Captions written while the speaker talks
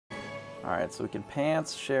Alright, so we can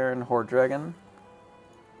Pants, Sharon, Horde Dragon.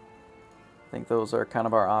 I think those are kind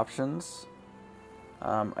of our options.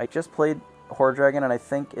 I just played Horde Dragon, and I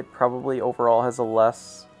think it probably overall has a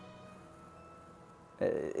less...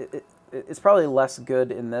 It's probably less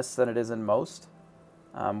good in this than it is in most.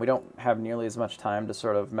 We don't have nearly as much time to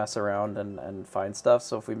sort of mess around and find stuff,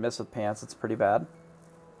 so if we miss with Pants, it's pretty bad.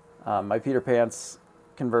 My Peter Pants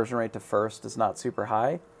conversion rate to first is not super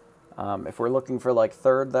high. If we're looking for like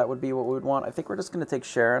third, that would be what we would want. I think we're just going to take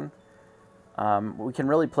Sharon. We can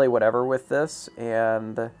really play whatever with this,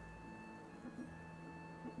 and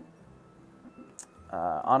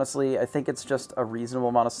honestly, I think it's just a reasonable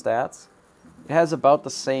amount of stats. It has about the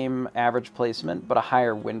same average placement, but a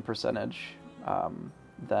higher win percentage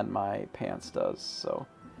than my Pants does. So,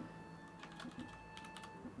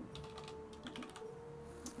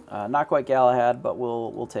 not quite Galahad, but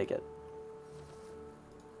we'll take it.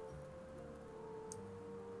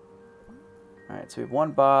 All right, so we have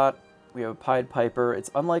one bot. We have a Pied Piper.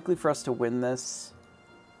 It's unlikely for us to win this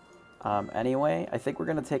anyway. I think we're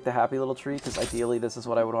going to take the Happy Little Tree, because ideally this is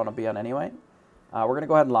what I would want to be on anyway. We're going to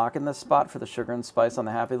go ahead and lock in this spot for the Sugar and Spice on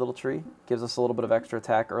the Happy Little Tree. Gives us a little bit of extra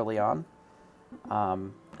attack early on.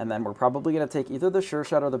 And then we're probably going to take either the Sure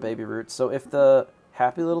Shot or the Baby Root. So if the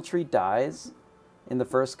Happy Little Tree dies in the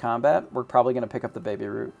first combat, we're probably going to pick up the Baby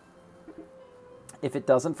Root. If it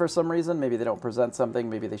doesn't for some reason, maybe they don't present something,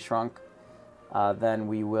 maybe they shrunk, then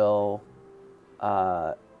we will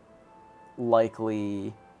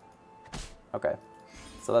likely... Okay,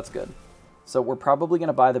 so that's good. So we're probably going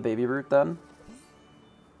to buy the Baby Root then,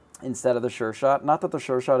 instead of the Sure Shot. Not that the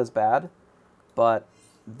Sure Shot is bad, but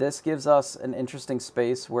this gives us an interesting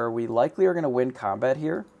space where we likely are going to win combat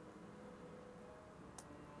here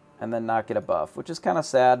and then not get a buff, which is kind of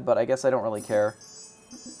sad, but I guess I don't really care,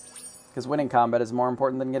 because winning combat is more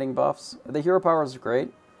important than getting buffs. The hero power is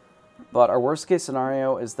great, but our worst case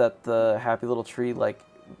scenario is that the Happy Little Tree, like,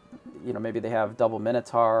 you know, maybe they have double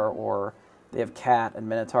Minotaur, or they have Cat and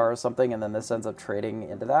Minotaur or something, and then this ends up trading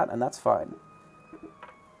into that, and that's fine.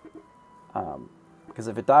 Because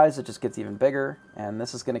if it dies, it just gets even bigger, and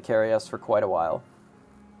this is going to carry us for quite a while.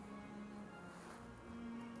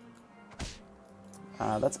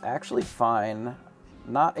 That's actually fine.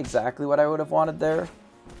 Not exactly what I would have wanted there.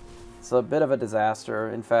 It's a bit of a disaster,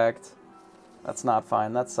 in fact. That's not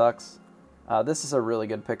fine. That sucks. This is a really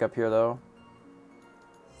good pickup here, though.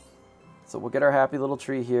 So we'll get our Happy Little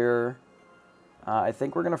Tree here. I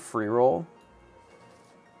think we're going to free roll.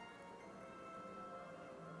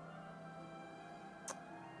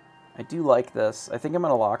 I do like this. I think I'm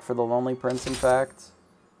going to lock for the Lonely Prince, in fact.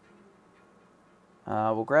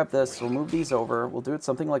 We'll grab this. We'll move these over. We'll do it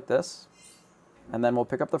something like this. And then we'll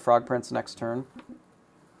pick up the Frog Prince next turn.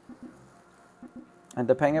 And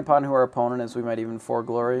depending upon who our opponent is, we might even for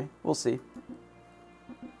glory. We'll see.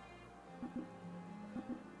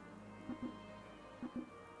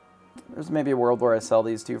 There's maybe a world where I sell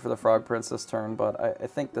these two for the Frog Prince this turn, but I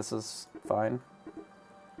think this is fine.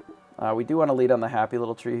 We do want to lead on the Happy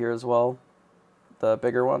Little Tree here as well, the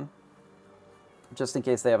bigger one, just in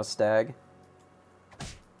case they have a stag.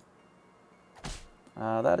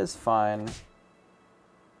 That is fine.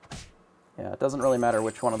 Yeah, it doesn't really matter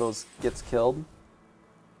which one of those gets killed.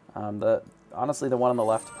 Honestly, the one on the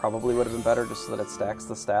left probably would have been better, just so that it stacks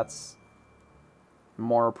the stats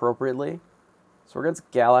more appropriately. So we're against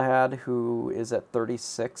Galahad, who is at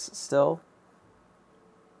 36 still.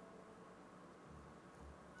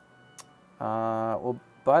 We'll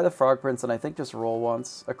buy the Frog Prince and I think just roll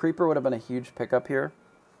once. A Creeper would have been a huge pickup here.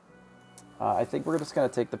 I think we're just going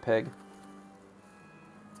to take the Pig.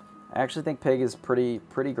 I actually think Pig is pretty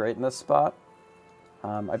great in this spot.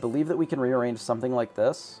 I believe that we can rearrange something like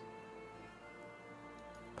this.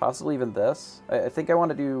 Possibly even this. I think I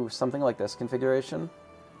want to do something like this configuration.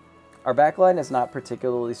 Our backline is not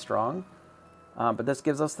particularly strong, but this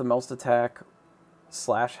gives us the most attack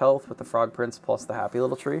 / health with the Frog Prince plus the Happy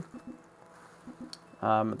Little Tree.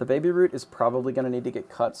 The Baby Root is probably going to need to get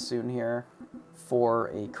cut soon here for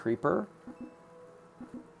a Creeper.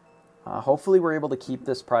 Hopefully we're able to keep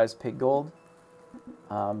this Prize Pig Gold.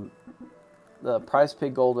 The Prize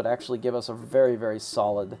Pig Gold would actually give us a very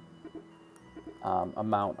solid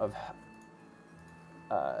amount of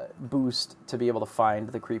boost to be able to find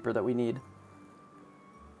the Creeper that we need.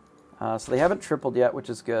 So they haven't tripled yet, which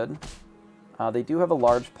is good. They do have a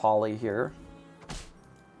large poly here.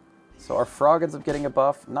 So our Frog ends up getting a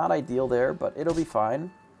buff. Not ideal there, but it'll be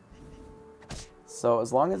fine. So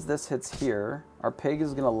as long as this hits here, our Pig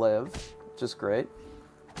is going to live, which is great.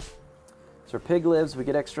 So our Pig lives, we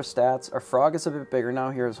get extra stats. Our Frog is a bit bigger now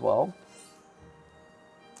here as well.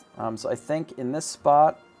 So I think in this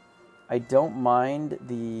spot, I don't mind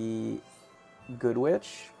the Good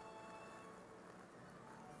Witch.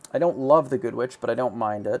 I don't love the Good Witch, but I don't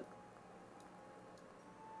mind it.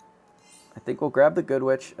 I think we'll grab the Good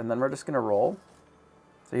Witch, and then we're just going to roll.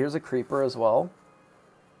 So here's a Creeper as well.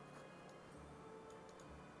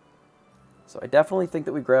 So I definitely think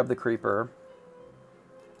that we grab the Creeper.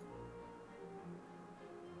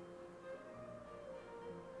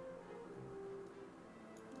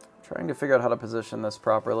 Trying to figure out how to position this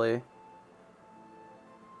properly.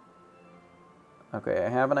 Okay, I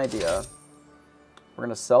have an idea. We're going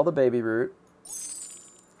to sell the Baby Root.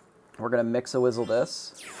 We're going to mix a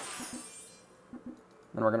Whizzle-Diss.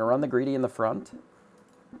 Then we're going to run the Greedy in the front.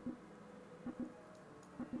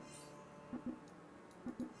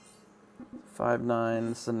 Five, 9,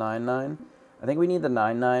 this is a 9, 9. I think we need the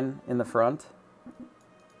 9, 9 in the front.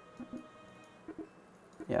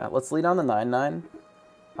 Yeah, let's lead on the 9, 9.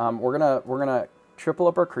 We're gonna triple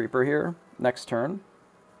up our Creeper here next turn,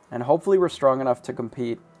 and hopefully we're strong enough to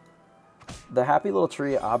compete. The Happy Little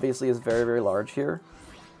Tree obviously is very, very large here,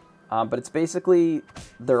 but it's basically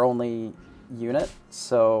their only unit,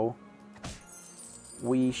 so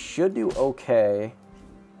we should do okay.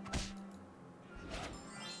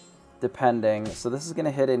 Depending. So this is going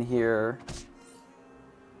to hit in here.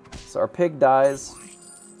 So our pig dies.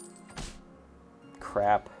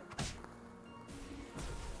 Crap.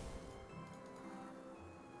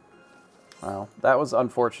 Wow, that was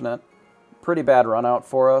unfortunate. Pretty bad run out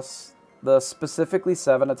for us. The specifically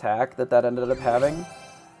 7 attack that ended up having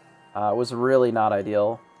was really not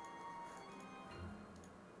ideal.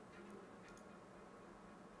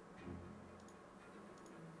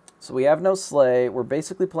 So we have no Slay. We're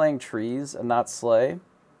basically playing trees and not Slay.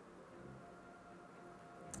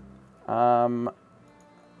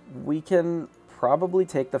 We can probably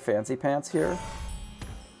take the Fancy Pants here.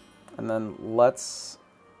 And then let's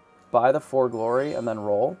buy the 4 Glory and then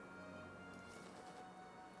roll.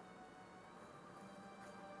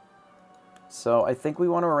 So I think we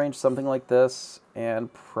want to arrange something like this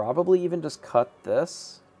and probably even just cut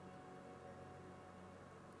this.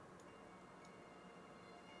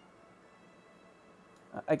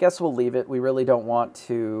 I guess we'll leave it. We really don't want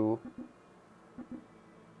to...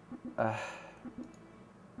 I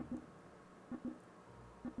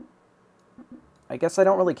guess I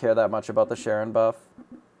don't really care that much about the Sharon buff.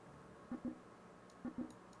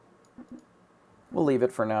 We'll leave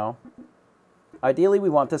it for now. Ideally, we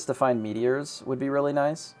want this to find meteors. Would be really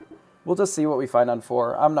nice. We'll just see what we find on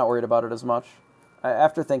 4. I'm not worried about it as much.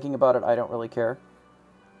 After thinking about it, I don't really care.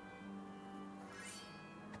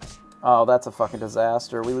 Oh, that's a fucking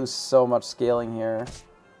disaster. We lose so much scaling here.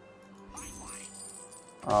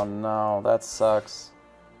 Oh no, that sucks.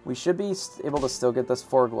 We should be able to still get this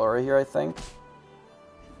 4 Glory here, I think.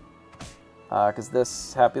 Because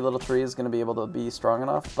this Happy Little Tree is going to be able to be strong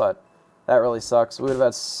enough, but that really sucks. We would have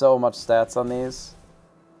had so much stats on these.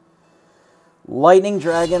 Lightning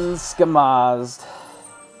Dragon Skamazed.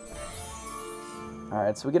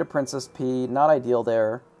 Alright, so we get a Princess P. Not ideal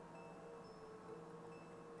there.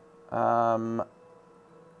 I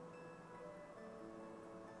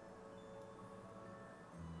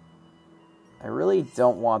really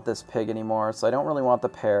don't want this pig anymore, so I don't really want the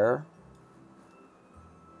pair.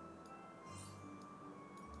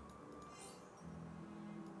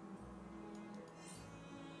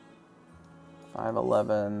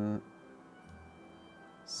 $5.11,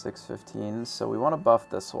 $6.15, so we want to buff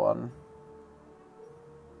this one.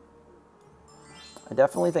 I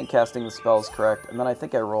definitely think casting the spell is correct, and then I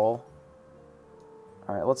think I roll.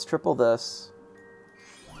 Alright, let's triple this.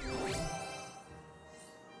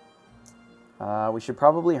 We should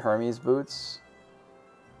probably Hermes Boots.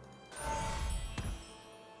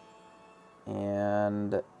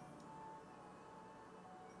 And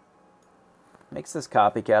makes this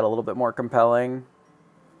copycat a little bit more compelling.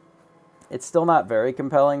 It's still not very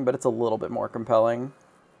compelling, but it's a little bit more compelling.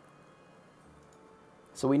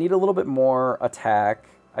 So we need a little bit more attack.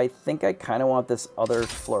 I think I kind of want this other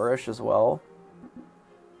Flourish as well.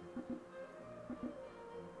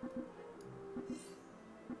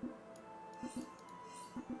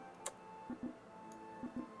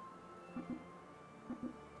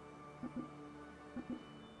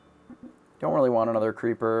 Don't really want another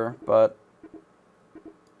Creeper, but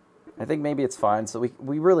I think maybe it's fine. So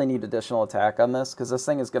we really need additional attack on this, because this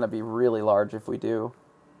thing is going to be really large if we do.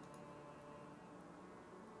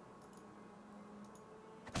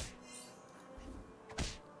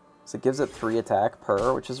 So it gives it 3 attack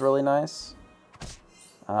per, which is really nice.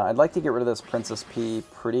 I'd like to get rid of this Princess P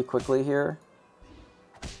pretty quickly here.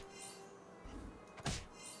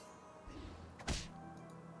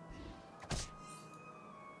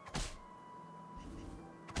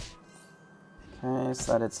 Okay,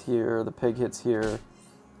 so that hits here, the pig hits here,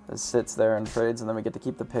 it sits there and trades, and then we get to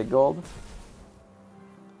keep the pig gold.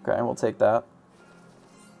 Okay, we'll take that.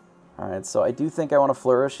 Alright, so I do think I want to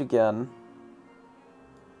flourish again.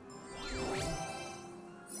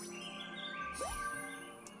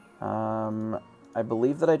 I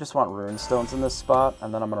believe that I just want rune stones in this spot,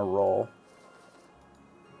 and then I'm going to roll.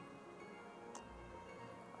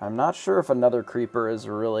 I'm not sure if another creeper is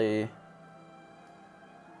really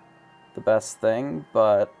the best thing,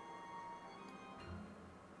 but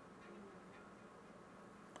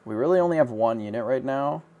we really only have one unit right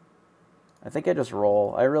now. I think I just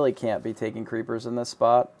roll. I really can't be taking creepers in this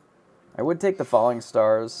spot. I would take the falling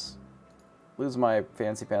stars, lose my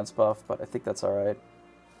fancy pants buff, but I think that's alright.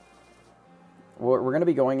 We're going to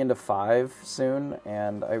be going into 5 soon,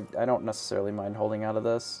 and I don't necessarily mind holding out of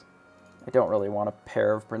this. I don't really want a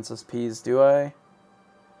pair of Princess Peas, do I?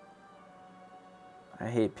 I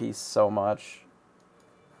hate peas so much.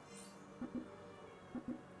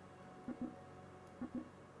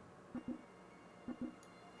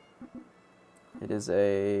 It is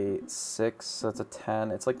a 6, so it's a 10.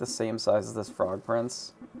 It's like the same size as this Frog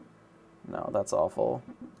Prince. No, that's awful.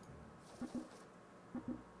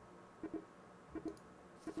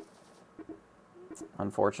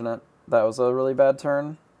 Unfortunate. That was a really bad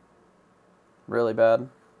turn. Really bad.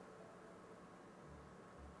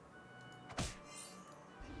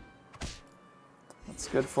 That's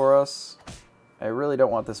good for us. I really don't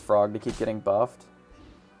want this frog to keep getting buffed.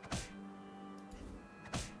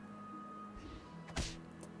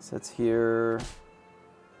 Sits here.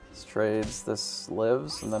 This trades, this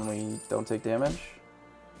lives, and then we don't take damage.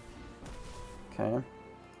 Okay.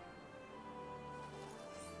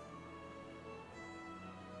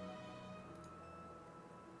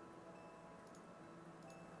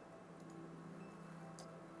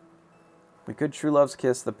 We could True Love's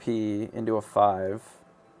Kiss the P into a 5.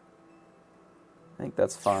 I think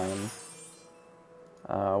that's fine.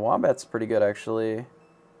 Wombat's pretty good, actually.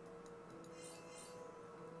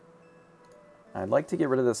 I'd like to get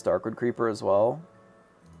rid of this Darkwood Creeper as well.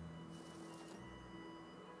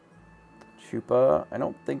 Chupa. I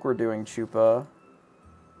don't think we're doing Chupa.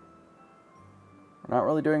 We're not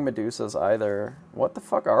really doing Medusas either. What the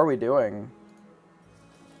fuck are we doing?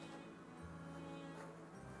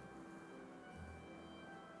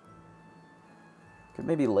 Could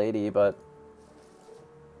maybe Lady, but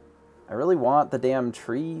I really want the damn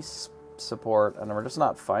tree support, and we're just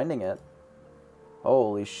not finding it.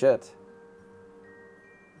 Holy shit.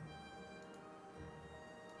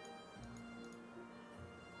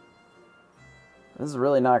 This is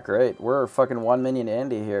really not great. We're fucking 1 minion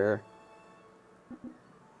Andy here.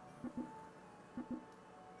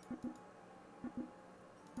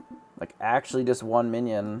 Like, actually just 1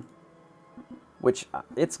 minion. Which,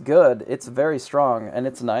 it's good, it's very strong, and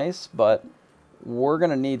it's nice, but we're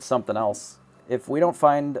gonna need something else. If we don't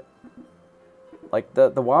find... Like,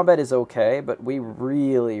 the Wombat is okay, but we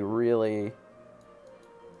really, really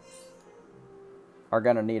are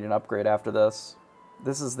gonna need an upgrade after this.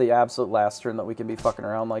 This is the absolute last turn that we can be fucking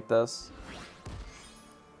around like this.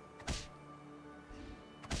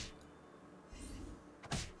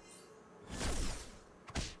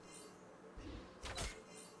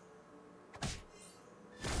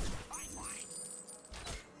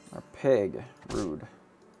 Our pig. Rude.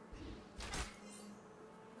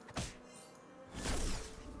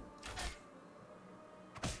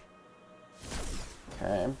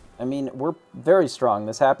 Okay. I mean, we're very strong.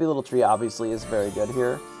 This happy little tree obviously is very good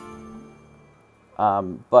here.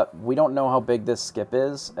 But we don't know how big this skip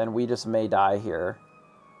is, and we just may die here.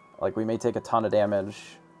 Like, we may take a ton of damage.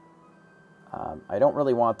 I don't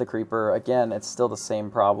really want the creeper. Again, it's still the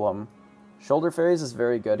same problem. Shoulder Fairies is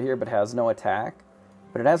very good here, but has no attack.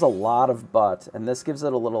 But it has a lot of butt, and this gives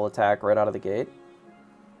it a little attack right out of the gate.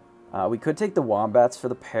 We could take the Wombats for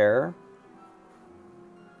the pair.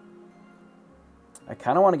 I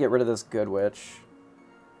kind of want to get rid of this Good Witch.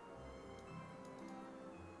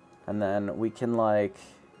 And then we can, like...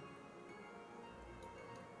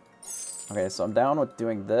 Okay, so I'm down with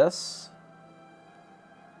doing this.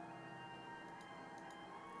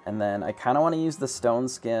 And then I kind of want to use the stone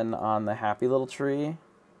skin on the happy little tree.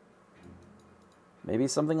 Maybe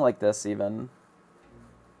something like this, even.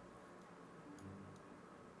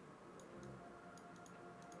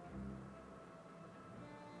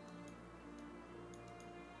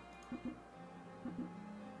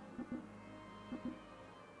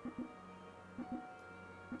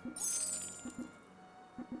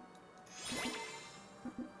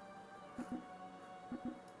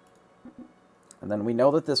 And then we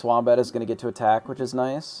know that this Wombat is going to get to attack, which is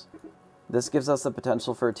nice. This gives us the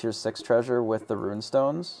potential for a tier 6 treasure with the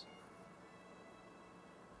runestones.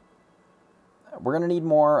 We're going to need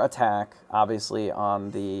more attack, obviously,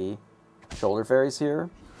 on the shoulder fairies here.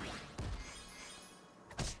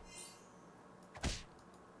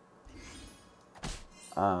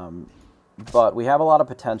 But we have a lot of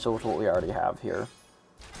potential with what we already have here.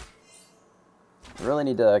 We really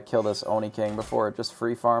need to kill this Oni King before it just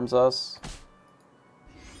free farms us.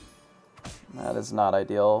 That is not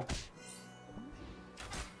ideal.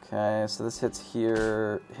 Okay, so this hits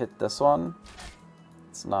here, hit this one.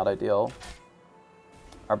 It's not ideal.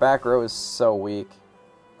 Our back row is so weak.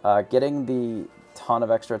 Getting the ton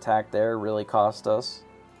of extra attack there really cost us.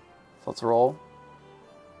 So let's roll.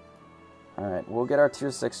 Alright, we'll get our tier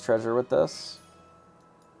 6 treasure with this.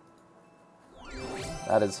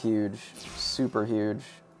 That is huge. Super huge.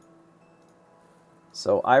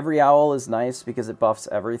 So Ivory Owl is nice because it buffs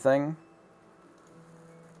everything.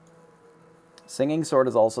 Singing Sword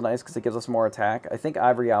is also nice because it gives us more attack. I think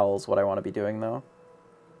Ivory Owl is what I want to be doing, though.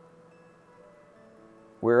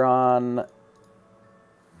 We're on...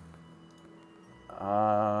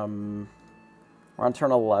 we're on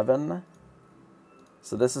turn 11.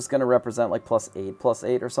 So this is going to represent like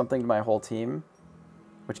 +8/+8 or something to my whole team.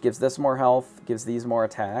 Which gives this more health, gives these more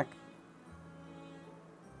attack.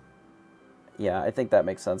 Yeah, I think that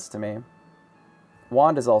makes sense to me.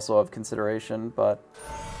 Wand is also of consideration, but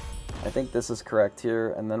I think this is correct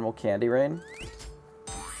here. And then we'll Candy Rain.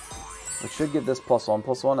 Which should give this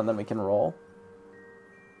 +1/+1, and then we can roll.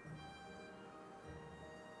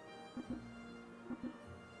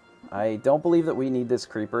 I don't believe that we need this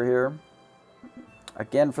creeper here.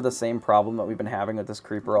 Again, for the same problem that we've been having with this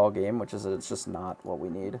creeper all game, which is that it's just not what we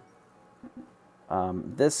need.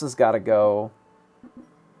 This has got to go.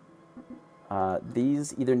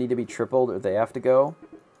 These either need to be tripled or they have to go.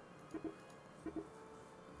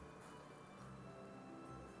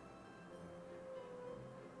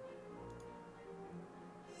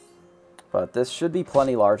 But this should be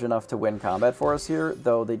plenty large enough to win combat for us here,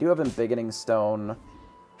 though they do have Embiggening Stone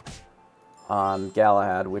on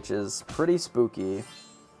Galahad, which is pretty spooky.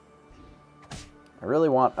 I really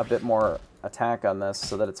want a bit more attack on this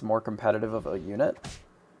so that it's more competitive of a unit,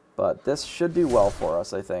 but this should do well for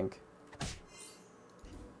us, I think.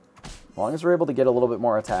 As long as we're able to get a little bit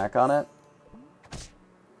more attack on it.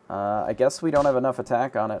 I guess we don't have enough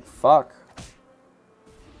attack on it. Fuck.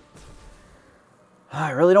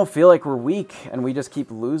 I really don't feel like we're weak, and we just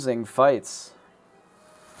keep losing fights.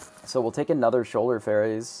 So we'll take another Shoulder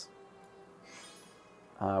Fairies.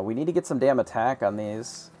 We need to get some damn attack on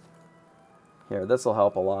these. Here, this will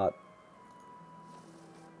help a lot.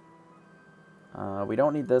 We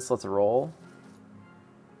don't need this. Let's roll.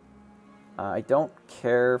 I don't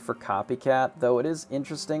care for Copycat, though it is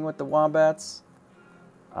interesting with the Wombats.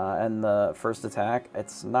 And the first attack.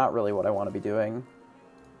 It's not really what I want to be doing.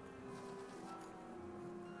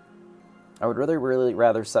 I would really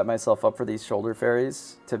rather set myself up for these Shoulder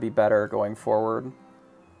Fairies to be better going forward.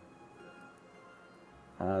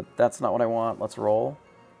 That's not what I want. Let's roll.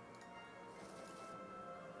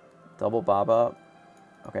 Double Baba.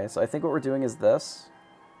 Okay, so I think what we're doing is this.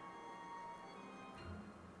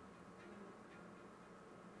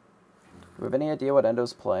 Do we have any idea what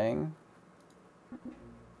Endo's playing?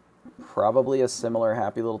 Probably a similar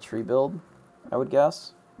Happy Little Tree build, I would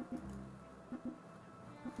guess.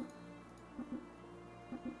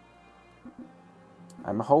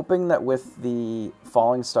 I'm hoping that with the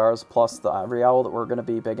Falling Stars plus the Ivory Owl that we're going to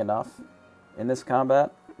be big enough in this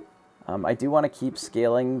combat. I do want to keep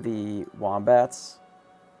scaling the Wombats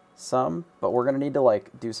some, but we're going to need to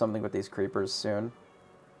like do something with these creepers soon.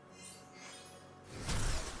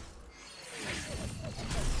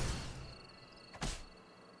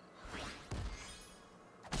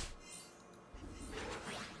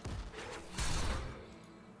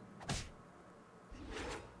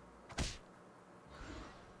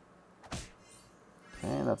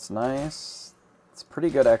 Okay, that's nice. It's pretty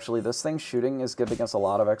good, actually. This thing shooting is giving us a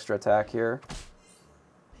lot of extra attack here.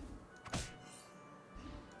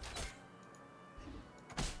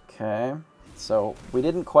 Okay, so we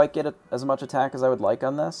didn't quite get as much attack as I would like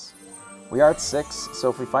on this. We are at 6, so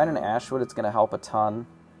if we find an Ashwood, it's going to help a ton.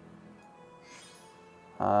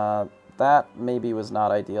 That maybe was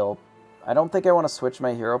not ideal. I don't think I want to switch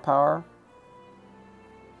my hero power.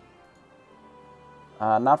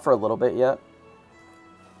 Not for a little bit yet.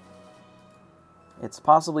 It's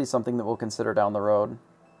possibly something that we'll consider down the road.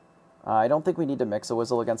 I don't think we need to mix a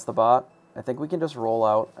Whistle against the bot. I think we can just roll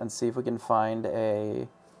out and see if we can find an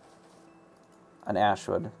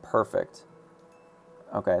Ashwood. Perfect.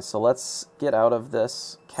 Okay, so let's get out of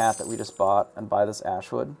this cat that we just bought and buy this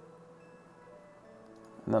Ashwood.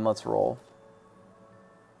 And then let's roll.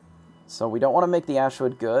 So we don't want to make the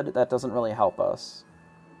Ashwood good. That doesn't really help us.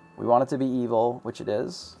 We want it to be evil, which it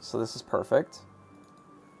is. So this is perfect.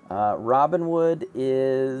 Robinwood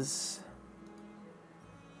is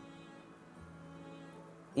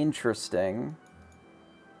interesting.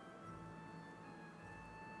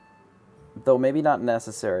 Though maybe not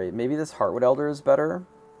necessary. Maybe this Heartwood Elder is better.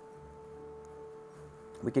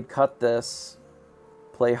 We could cut this,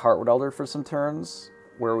 play Heartwood Elder for some turns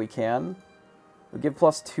where we can. We give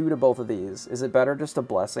 +2 to both of these. Is it better just a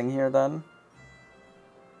Blessing here then?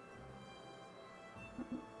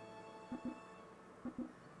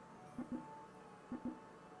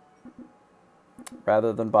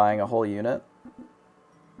 Rather than buying a whole unit?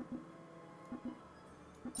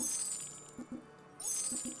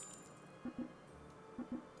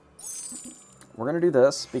 We're going to do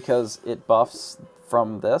this because it buffs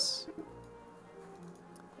from this.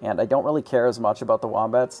 And I don't really care as much about the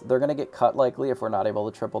Wombats. They're going to get cut likely if we're not able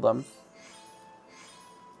to triple them.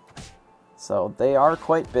 So they are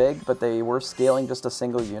quite big, but they were scaling just a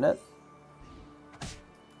single unit.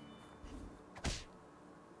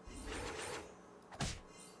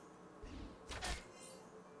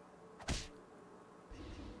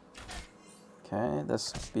 Okay,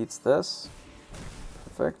 this beats this.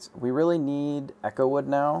 Perfect. We really need Echo Wood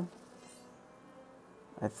now,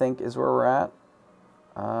 I think is where we're at.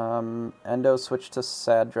 Endo switched to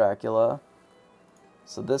Sad Dracula.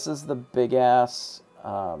 So this is the big-ass,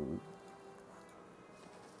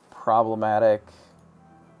 problematic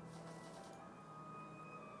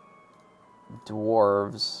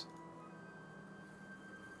dwarves.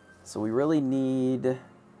 So we really need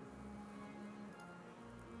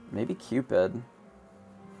maybe Cupid.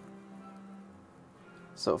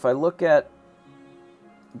 So if I look at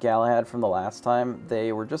Galahad from the last time,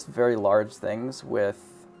 they were just very large things with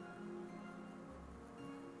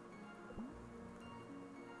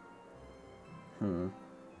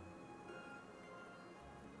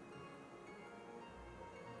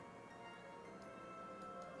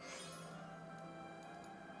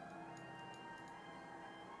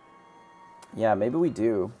yeah, maybe we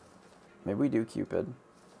do. Maybe we do Cupid.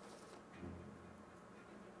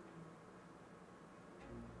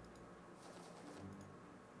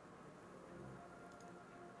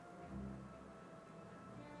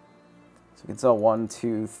 So we can sell 1,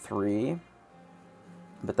 2, 3,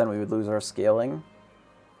 but then we would lose our scaling,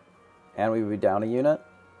 and we would be down a unit.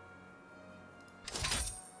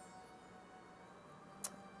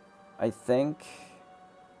 I think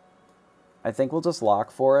we'll just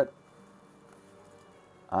lock for it.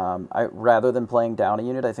 Rather than playing down a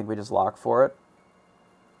unit, I think we just lock for it.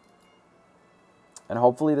 And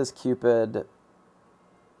hopefully this Cupid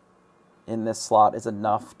in this slot is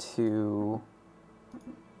enough to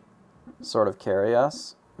sort of carry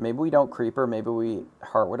us. Maybe we don't Creeper, maybe we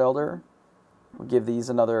Heartwood Elder. We'll give these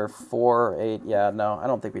another 4, 8. Yeah, no, I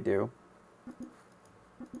don't think we do.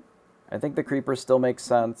 I think the Creeper still makes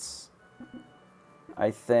sense. I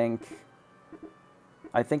think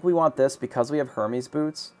we want this because we have Hermes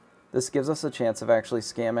Boots. This gives us a chance of actually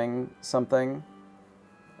scamming something.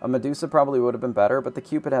 A Medusa probably would have been better, but the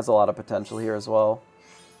Cupid has a lot of potential here as well.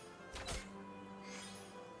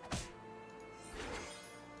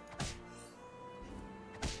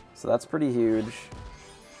 So that's pretty huge.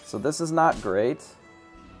 So this is not great.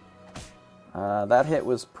 That hit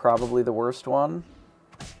was probably the worst one.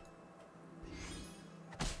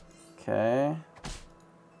 Okay.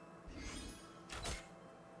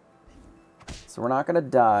 So we're not going to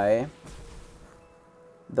die,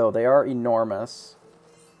 though they are enormous.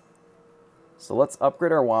 So let's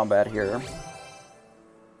upgrade our Wombat here.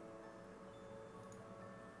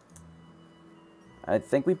 I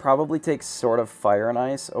think we probably take Sword of Fire and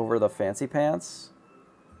Ice over the Fancy Pants.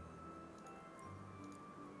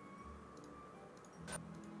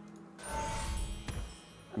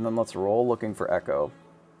 And then let's roll looking for Echo.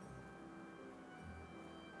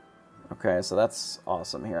 Okay, so that's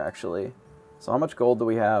awesome here, actually. So how much gold do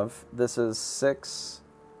we have? This is 6,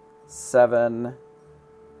 7,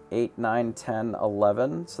 8, 9, 10,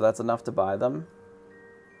 11. So that's enough to buy them.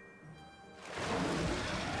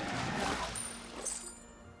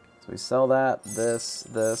 So we sell that,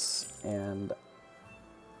 this, and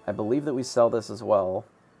I believe that we sell this as well.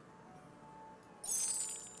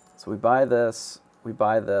 So we buy this, we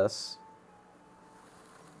buy this.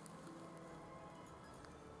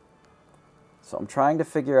 So I'm trying to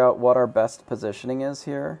figure out what our best positioning is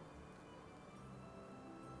here.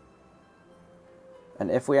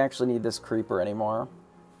 And if we actually need this Creeper anymore.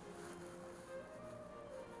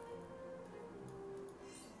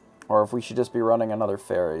 Or if we should just be running another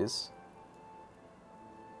Fairies.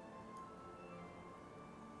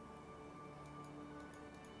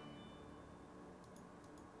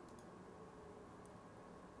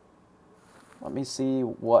 Let me see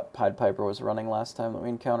what Pied Piper was running last time that we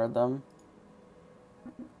encountered them.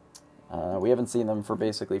 We haven't seen them for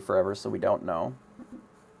basically forever, so we don't know.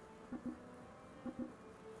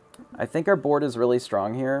 I think our board is really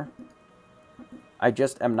strong here. I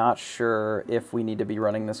just am not sure if we need to be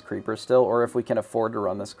running this creeper still, or if we can afford to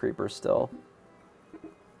run this creeper still.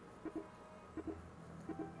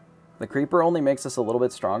 The creeper only makes us a little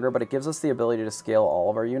bit stronger, but it gives us the ability to scale all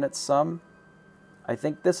of our units some. I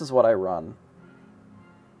think this is what I run.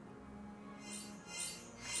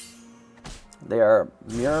 They are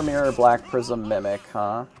Mirror, Mirror, Black Prism, Mimic,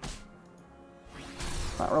 huh?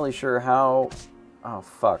 Not really sure how... Oh,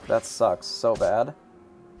 fuck. That sucks so bad.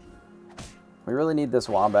 We really need this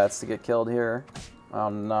Wombats to get killed here. Oh,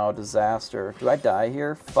 no. Disaster. Do I die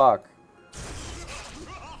here? Fuck.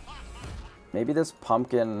 Maybe this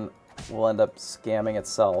pumpkin will end up scamming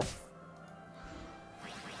itself.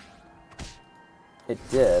 It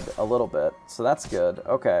did, a little bit. So that's good.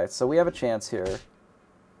 Okay, so we have a chance here.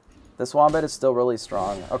 This Wombat is still really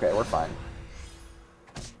strong. Okay, we're fine.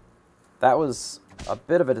 That was a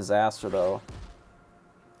bit of a disaster, though.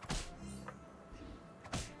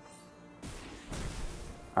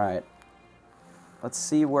 Alright. Let's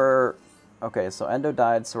see where... Okay, so Endo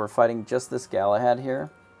died, so we're fighting just this Galahad here.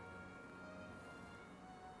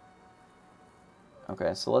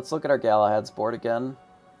 Okay, so let's look at our Galahad's board again.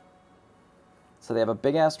 So they have a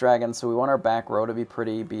big-ass dragon, so we want our back row to be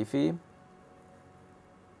pretty beefy.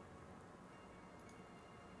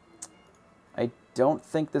 I don't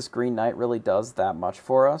think this Green Knight really does that much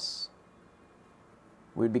for us.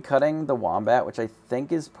 We'd be cutting the Wombat, which I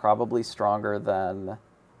think is probably stronger than...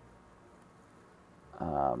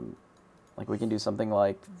 like, we can do something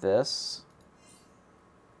like this.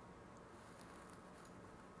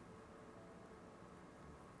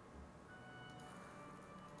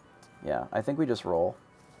 Yeah, I think we just roll.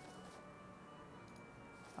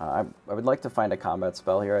 I would like to find a combat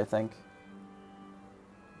spell here, I think.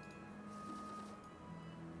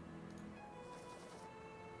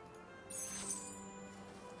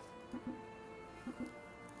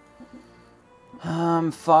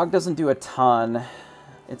 Fog doesn't do a ton.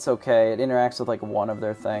 It's okay. It interacts with, like, one of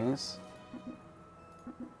their things.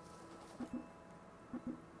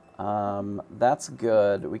 That's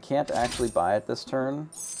good. We can't actually buy it this turn.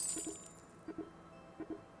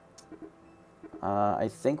 I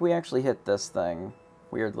think we actually hit this thing,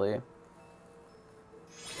 weirdly.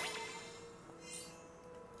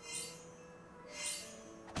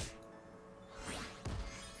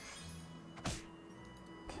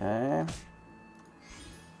 Okay.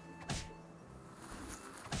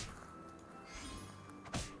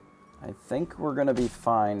 I think we're going to be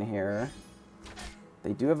fine here.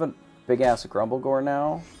 They do have a big-ass Grumblegore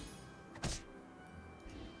now.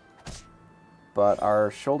 But our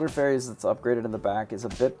Shoulder Fairies that's upgraded in the back is a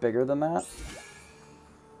bit bigger than that.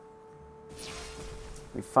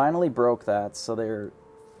 We finally broke that, so they're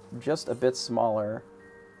just a bit smaller.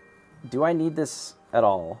 Do I need this at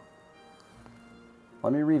all?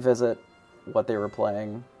 Let me revisit what they were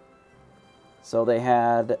playing. So they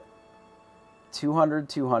had 200,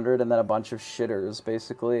 200, and then a bunch of shitters,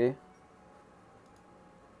 basically.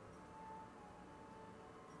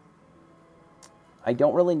 I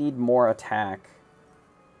don't really need more attack.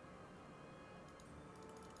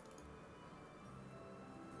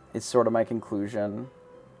 It's sort of my conclusion.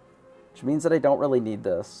 Which means that I don't really need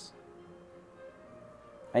this.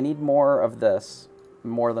 I need more of this,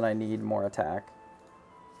 more than I need more attack.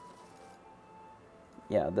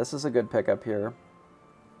 Yeah, this is a good pickup here.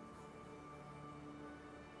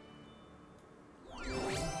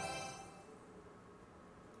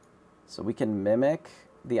 So we can mimic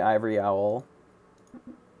the Ivory Owl.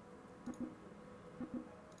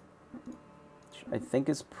 Which I think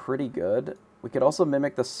is pretty good. We could also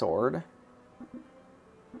mimic the sword,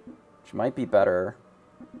 which might be better.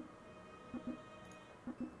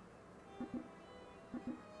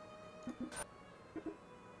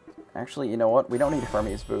 Actually, you know what? We don't need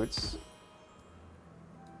Hermes boots.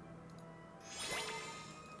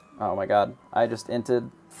 Oh my god. I just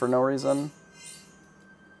inted for no reason.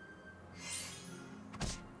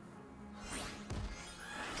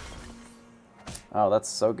 Oh, that's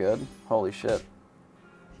so good. Holy shit.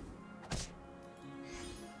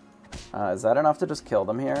 Is that enough to just kill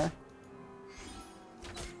them here?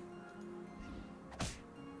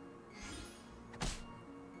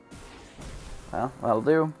 Well, that'll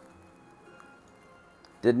do.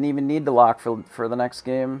 Didn't even need to lock for the next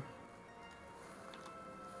game.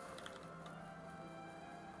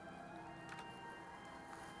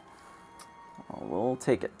 Well, we'll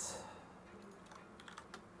take it.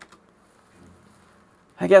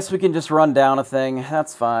 I guess we can just run down a thing.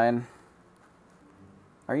 That's fine.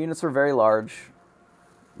 Our units are very large.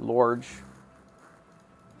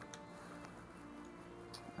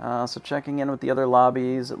 So checking in with the other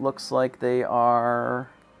lobbies, it looks like they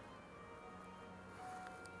are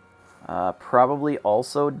probably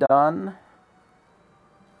also done.